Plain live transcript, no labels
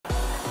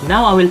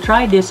Now I will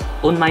try this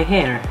on my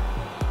hair.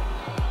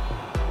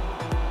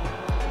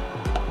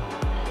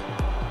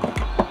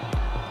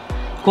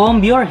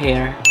 Comb your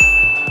hair.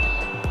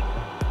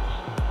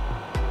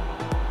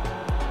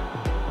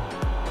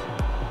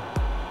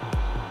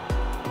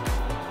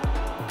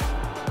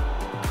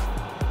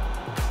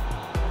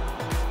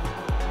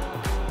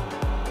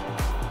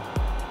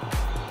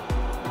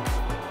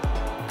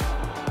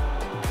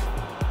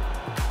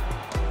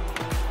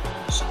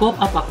 Scoop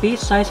up a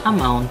pea-sized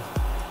amount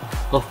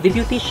of the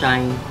Beauty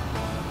Shine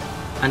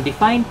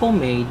Undefined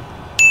Pomade .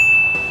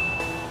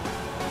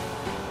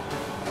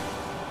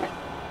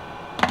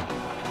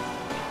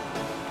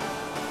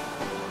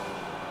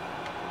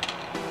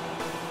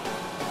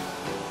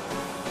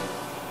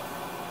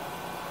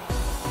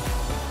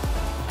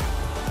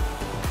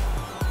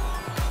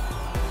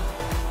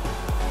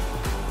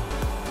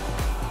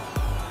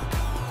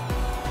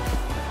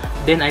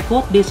 Then I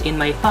put this in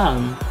my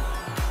palm.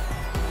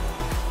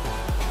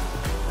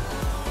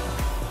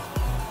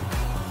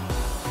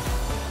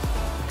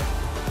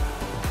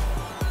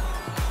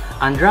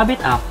 And rub it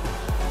up.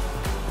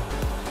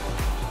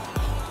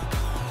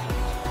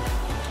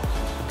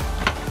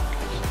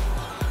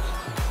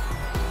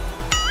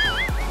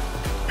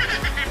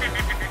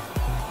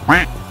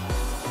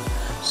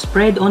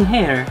 Spread on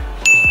hair.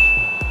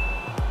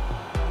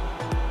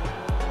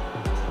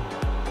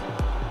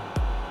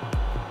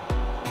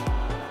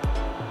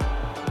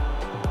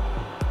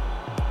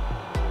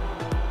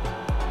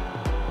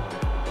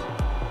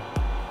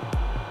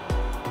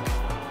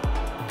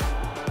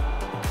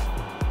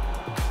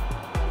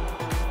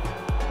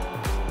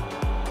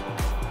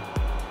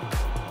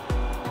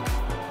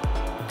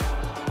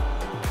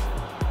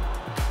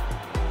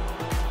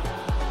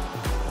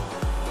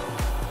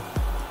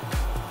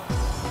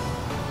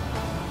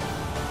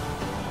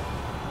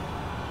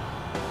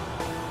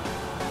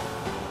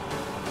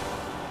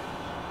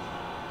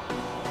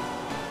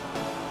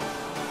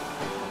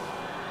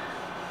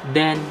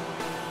 Then,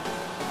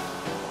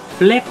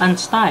 flip and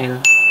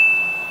style.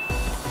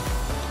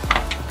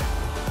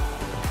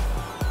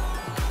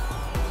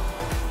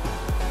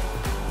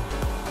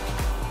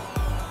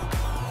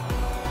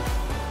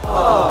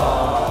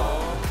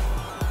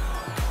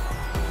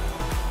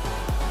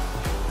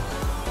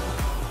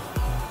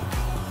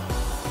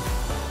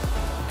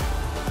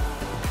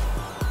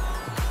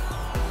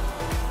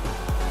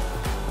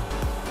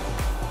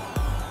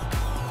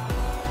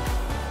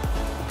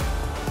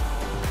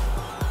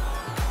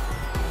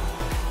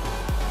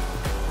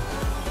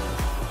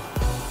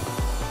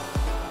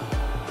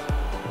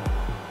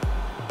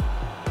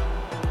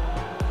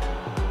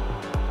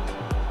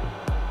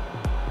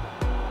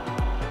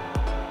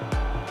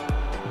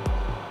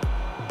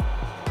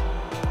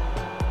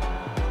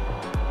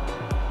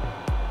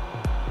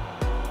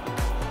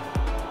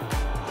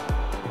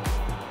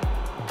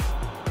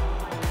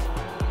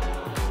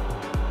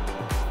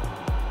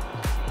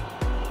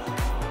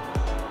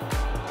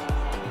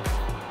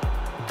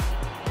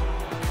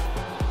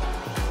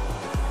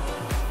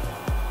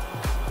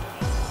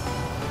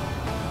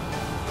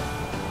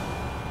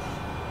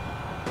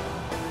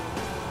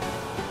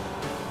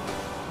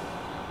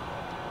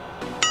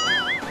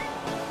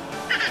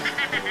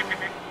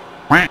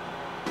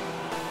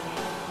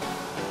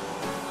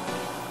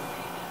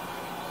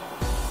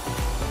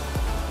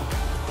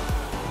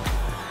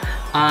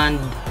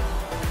 And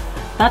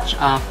touch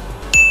up.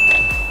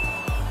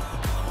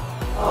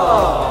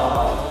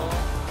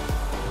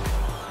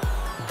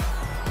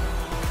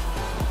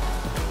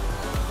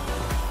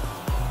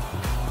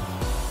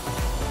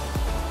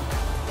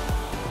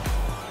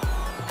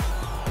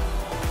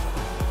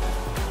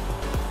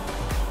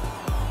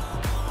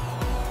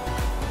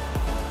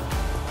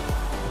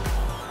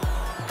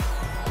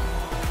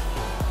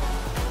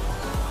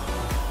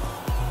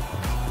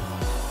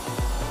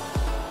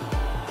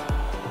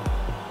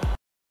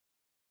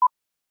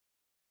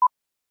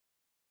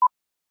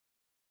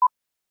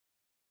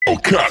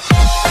 Okay.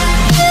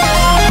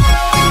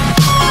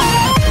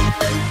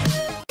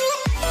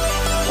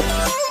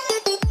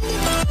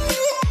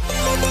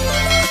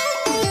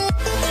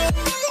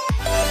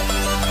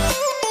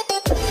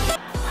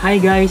 Hi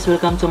guys,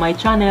 welcome to my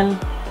channel.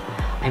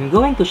 I'm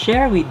going to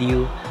share with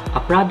you a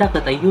product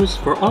that I used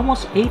for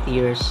almost 8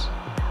 years,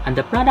 and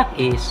the product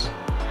is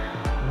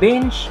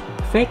Bench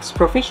Fix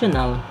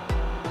Professional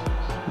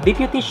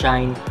Beauty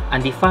Shine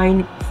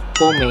Undefined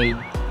Pomade.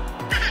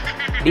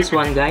 This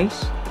one,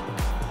 guys.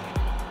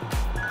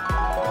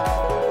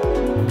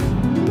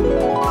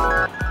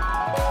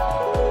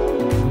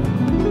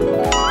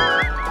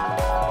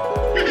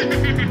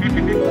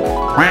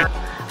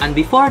 And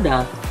before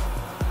that,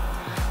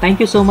 thank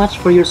you so much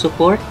for your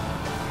support.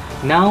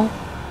 Now,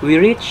 we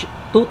reach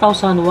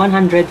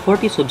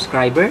 2,140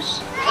 subscribers.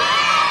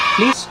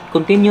 Please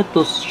continue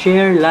to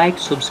share, like,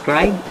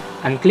 subscribe,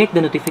 and click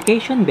the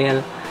notification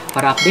bell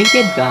para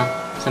updated ka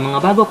sa mga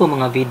bago ko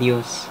mga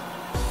videos.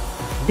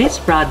 This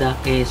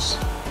product is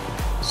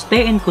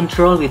Stay in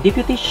Control with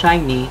Deputy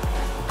Shiny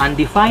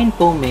Undefined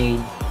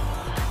Pomade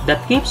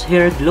that keeps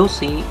hair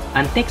glossy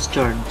and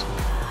textured.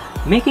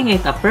 making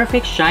it a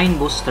perfect shine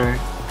booster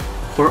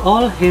for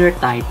all hair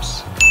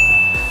types.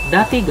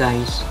 Dati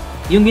guys,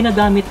 yung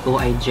ginagamit ko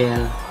ay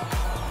gel.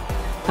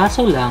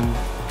 Kaso lang,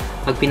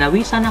 pag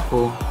pinawisan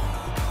ako,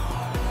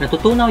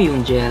 natutunaw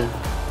yung gel.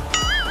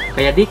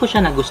 Kaya di ko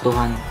siya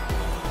nagustuhan.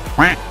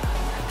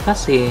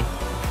 Kasi,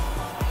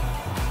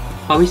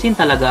 pawisin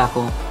talaga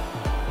ako.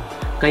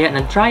 Kaya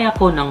nag-try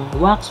ako ng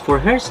wax for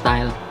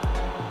hairstyle.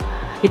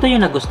 Ito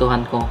yung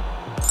nagustuhan ko.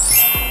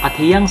 At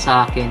hiyang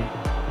sa akin.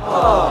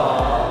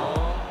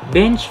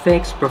 Bench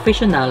Fix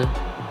Professional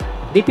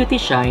Deputy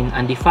Shine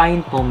and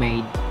Define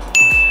Pomade.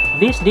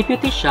 This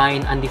Deputy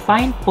Shine and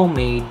Define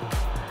Pomade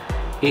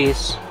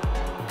is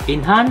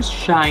enhanced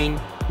shine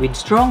with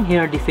strong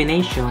hair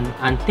definition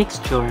and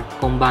texture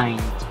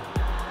combined.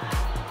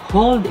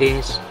 Hold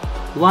is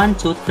 1,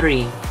 2,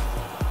 3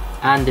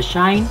 and the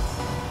shine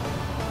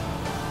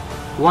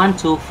 1,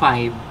 2,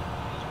 5.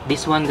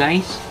 This one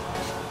guys.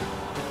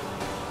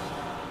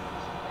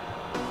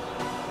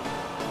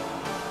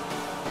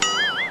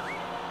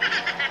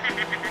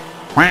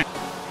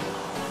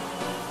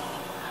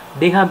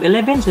 They have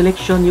 11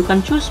 selection you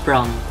can choose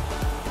from.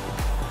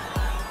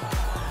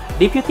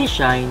 Deputy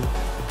Shine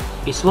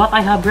is what I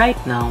have right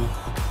now.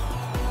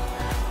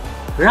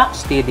 Rock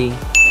Steady,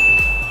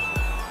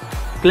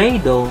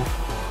 Play-Doh,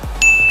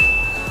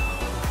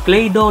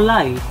 Play-Doh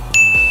Light,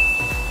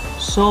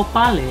 So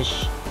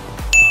Polish,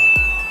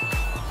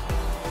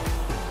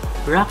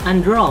 Rock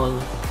and Roll,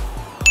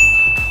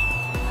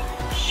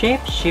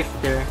 Shape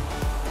Shifter,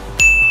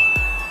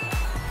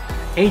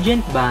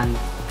 Agent Band,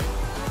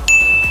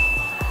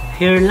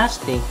 Hair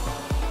Elastic,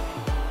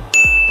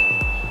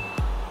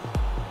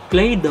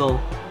 Play-Doh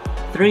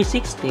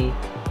 360,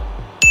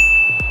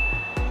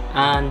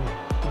 and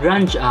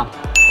Grunge Up.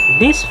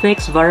 This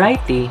fix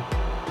variety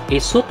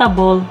is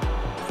suitable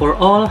for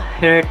all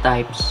hair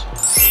types.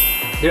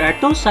 There are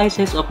two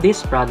sizes of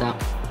this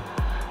product,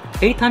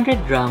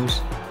 800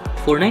 grams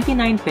for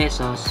 99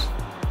 pesos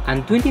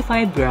and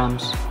 25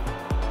 grams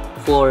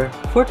for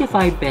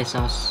 45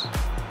 pesos.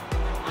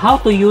 How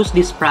to use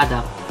this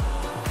product?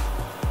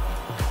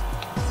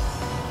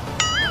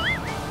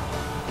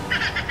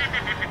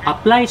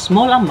 Apply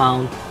small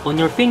amount on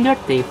your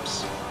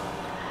fingertips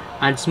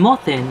and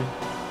smoothen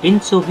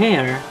into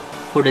hair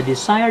for the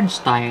desired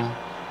style.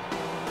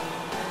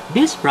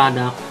 This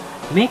product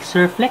makes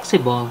hair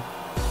flexible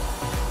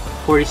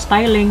for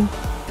styling,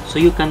 so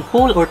you can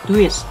pull or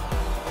twist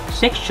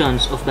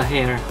sections of the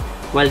hair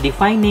while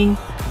defining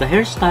the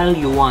hairstyle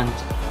you want.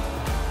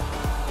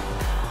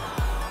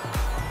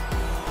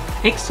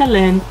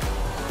 Excellent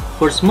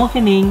for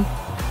smoothening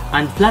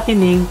and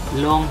flattening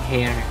long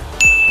hair.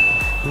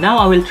 Now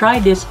I will try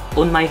this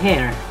on my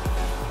hair.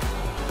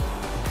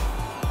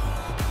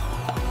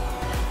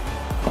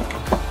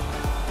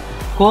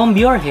 Comb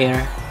your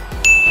hair.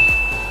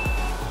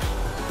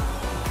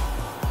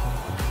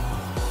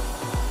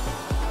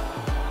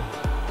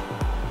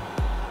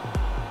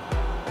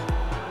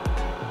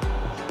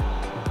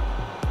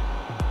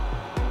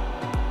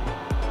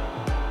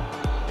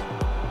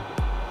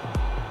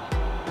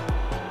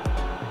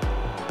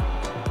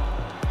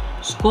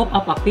 Scoop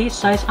up a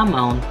piece-size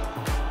amount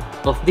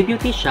of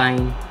Deputy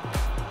Shine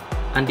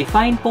and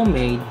Define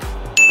Pomade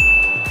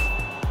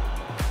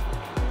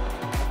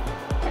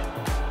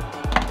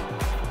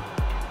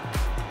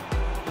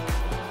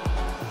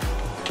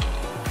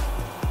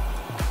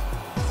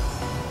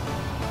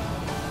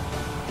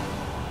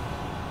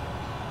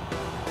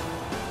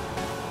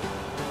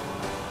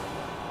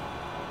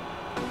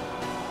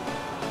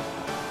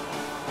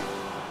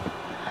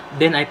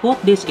Then I put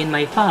this in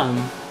my palm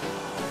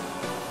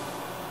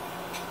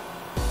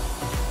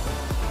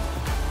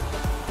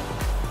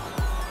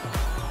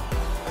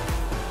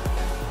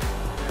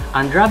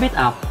and rub it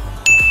up.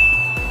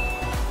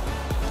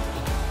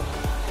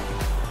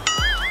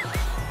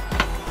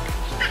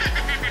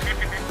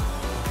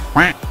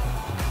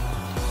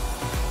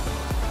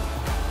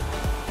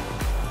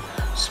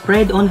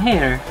 Spread on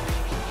hair.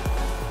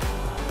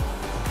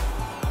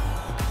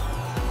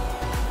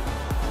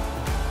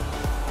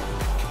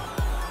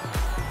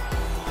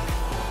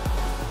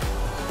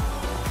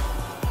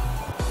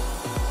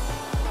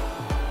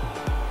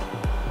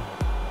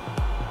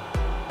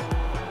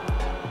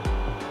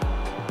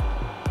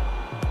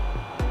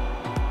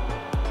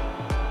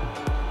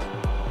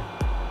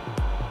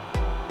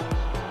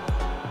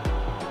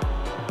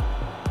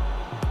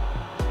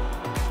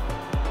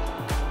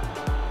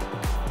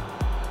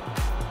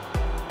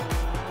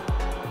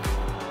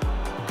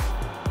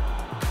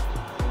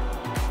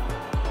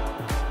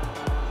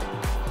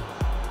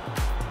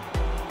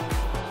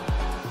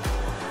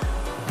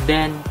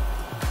 Then,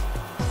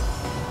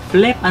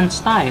 flip and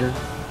style.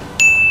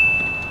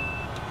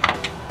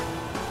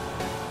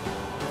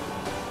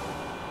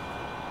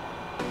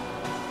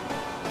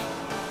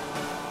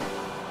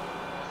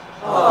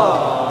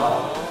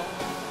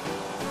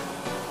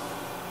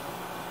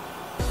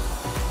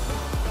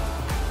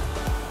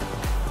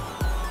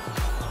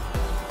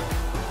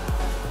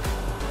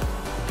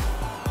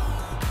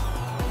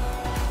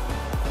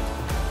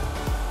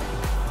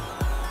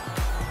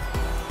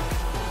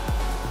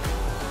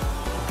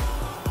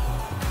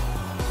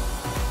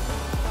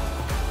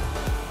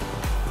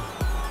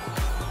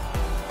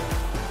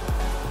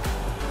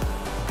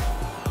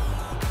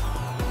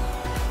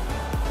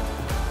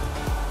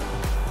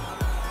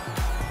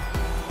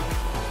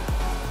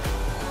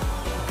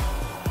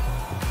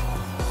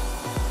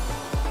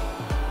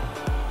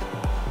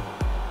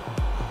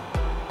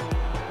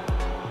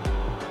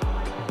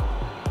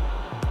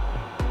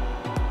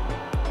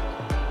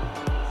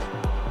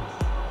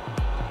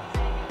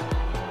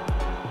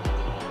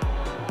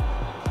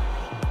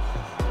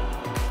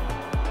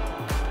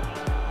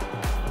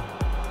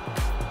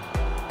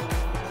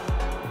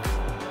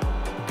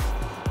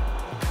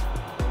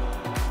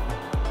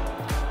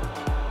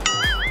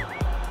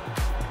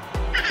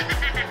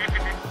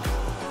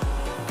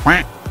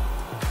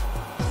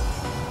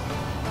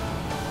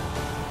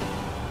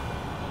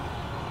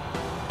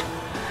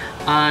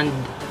 and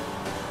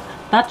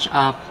touch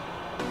up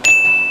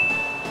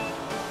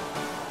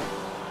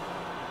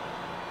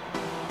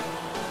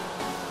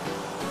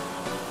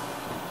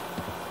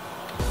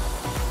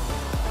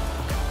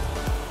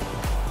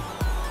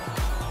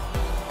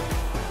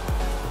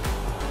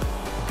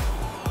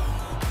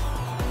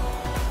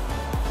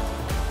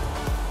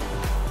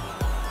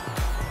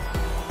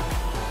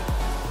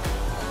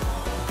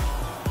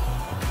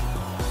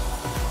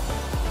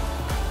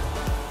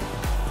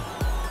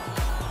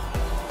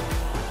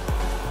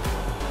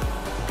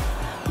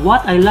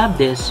what I love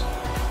this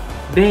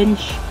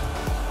Bench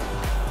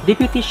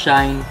Deputy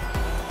Shine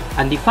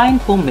and Define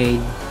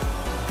Pomade.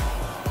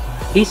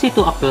 Easy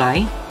to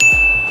apply,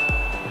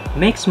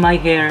 makes my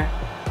hair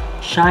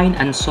shine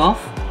and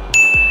soft.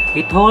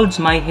 It holds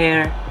my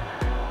hair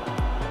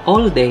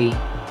all day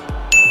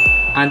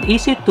and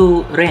easy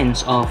to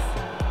rinse off.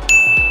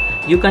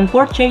 You can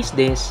purchase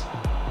this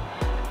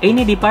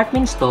any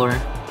department store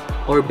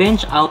or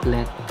bench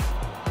outlet.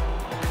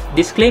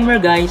 Disclaimer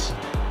guys,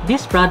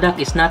 this product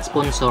is not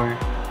sponsored.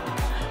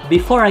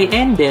 Before I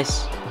end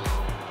this,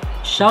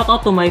 shout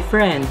out to my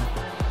friend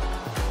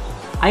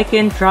I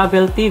Can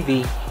Travel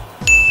TV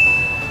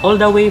all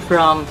the way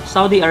from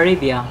Saudi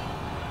Arabia.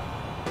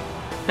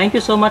 Thank you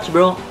so much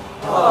bro.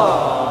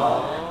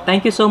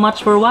 Thank you so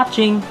much for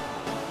watching.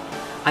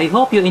 I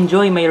hope you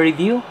enjoy my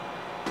review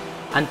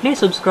and please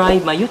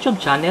subscribe my YouTube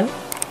channel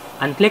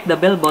and click the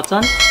bell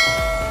button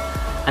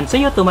and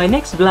see you to my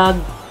next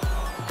vlog.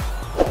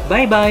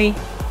 Bye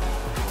bye.